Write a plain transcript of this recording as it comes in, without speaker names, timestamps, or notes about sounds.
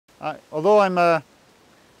Although I'm a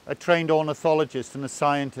trained ornithologist and a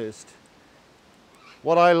scientist,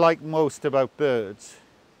 what I like most about birds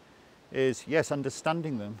is, yes,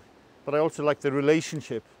 understanding them, but I also like the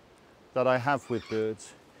relationship that I have with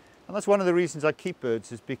birds. And that's one of the reasons I keep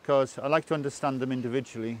birds, is because I like to understand them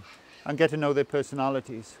individually and get to know their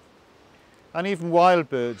personalities. And even wild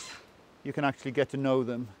birds, you can actually get to know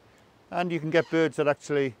them. And you can get birds that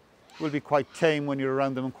actually will be quite tame when you're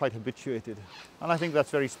around them and quite habituated. And I think that's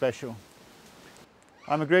very special.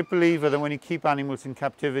 I'm a great believer that when you keep animals in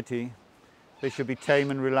captivity, they should be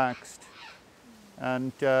tame and relaxed.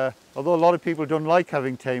 And although a lot of people don't like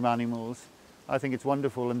having tame animals, I think it's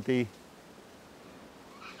wonderful, and the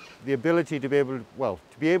ability to be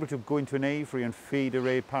able to go into an aviary and feed a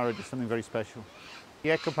rare parrot is something very special.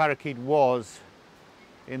 The echo parakeet was,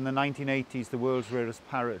 in the 1980s, the world's rarest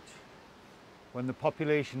parrot, when the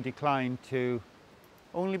population declined to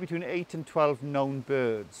only between 8 and 12 known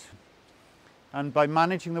birds. And by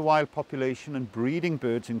managing the wild population and breeding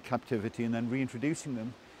birds in captivity and then reintroducing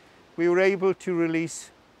them, we were able to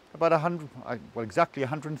release about exactly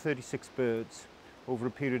 136 birds over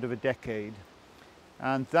a period of a decade.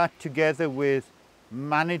 And that, together with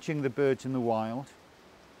managing the birds in the wild,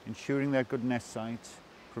 ensuring they're good nest sites,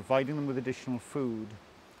 providing them with additional food,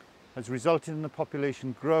 has resulted in the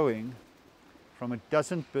population growing from a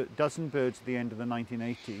dozen birds at the end of the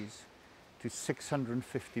 1980s to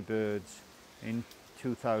 650 birds in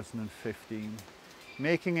 2015,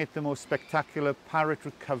 making it the most spectacular parrot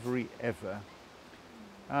recovery ever.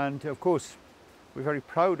 And of course, we're very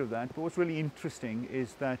proud of that, but what's really interesting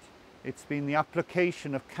is that it's been the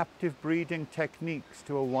application of captive breeding techniques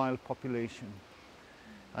to a wild population,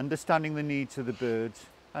 understanding the needs of the birds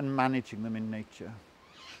and managing them in nature.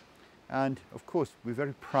 And of course, we're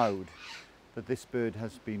very proud that this bird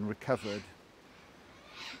has been recovered,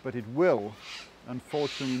 but it will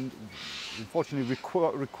unfortunately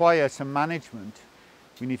require some management.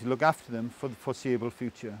 We need to look after them for the foreseeable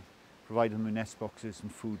future, provide them with nest boxes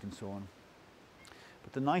and food and so on.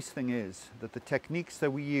 But the nice thing is that the techniques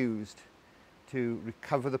that we used to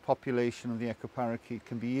recover the population of the echo parakeet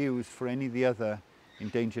can be used for any of the other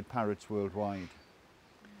endangered parrots worldwide.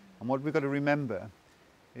 And what we've got to remember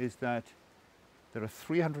is that there are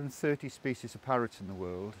 330 species of parrots in the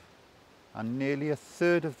world, and nearly a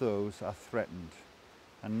third of those are threatened,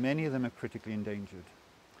 and many of them are critically endangered.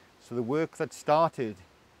 So the work that started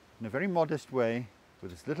in a very modest way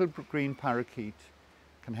with this little green parakeet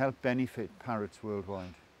can help benefit parrots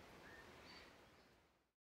worldwide.